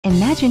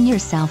Imagine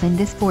yourself in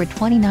this Ford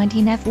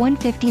 2019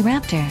 F-150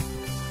 Raptor.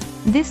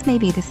 This may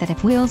be the set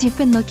of wheels you've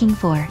been looking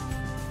for.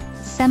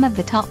 Some of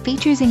the top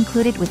features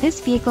included with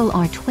this vehicle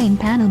are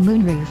twin-panel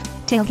moonroof,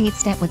 tailgate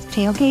step with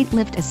tailgate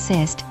lift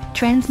assist,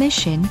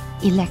 transmission,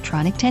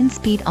 electronic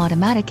 10-speed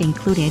automatic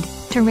included,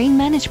 terrain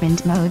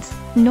management modes,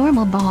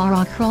 normal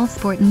bar crawl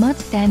sport mud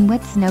stand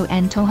wet snow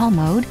and tow haul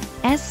mode,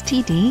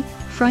 STD,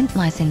 front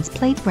license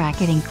plate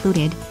bracket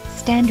included,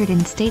 standard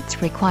in states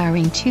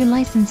requiring 2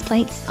 license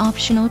plates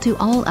optional to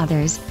all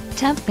others,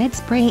 tub bed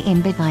spray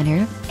in bed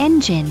liner,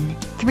 engine,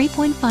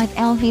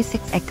 3.5L V6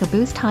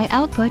 EcoBoost high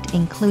output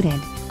included,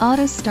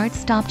 auto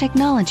start-stop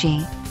technology,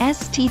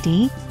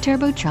 STD,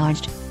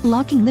 turbocharged,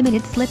 locking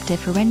limited slip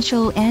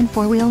differential and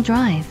 4-wheel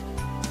drive.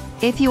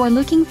 If you are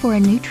looking for a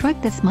new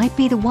truck, this might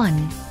be the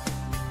one.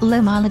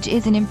 Low mileage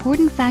is an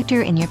important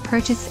factor in your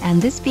purchase,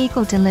 and this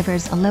vehicle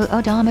delivers a low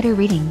odometer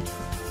reading.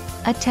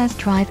 A test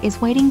drive is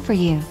waiting for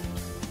you.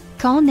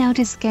 Call now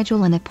to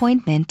schedule an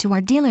appointment to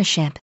our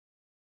dealership.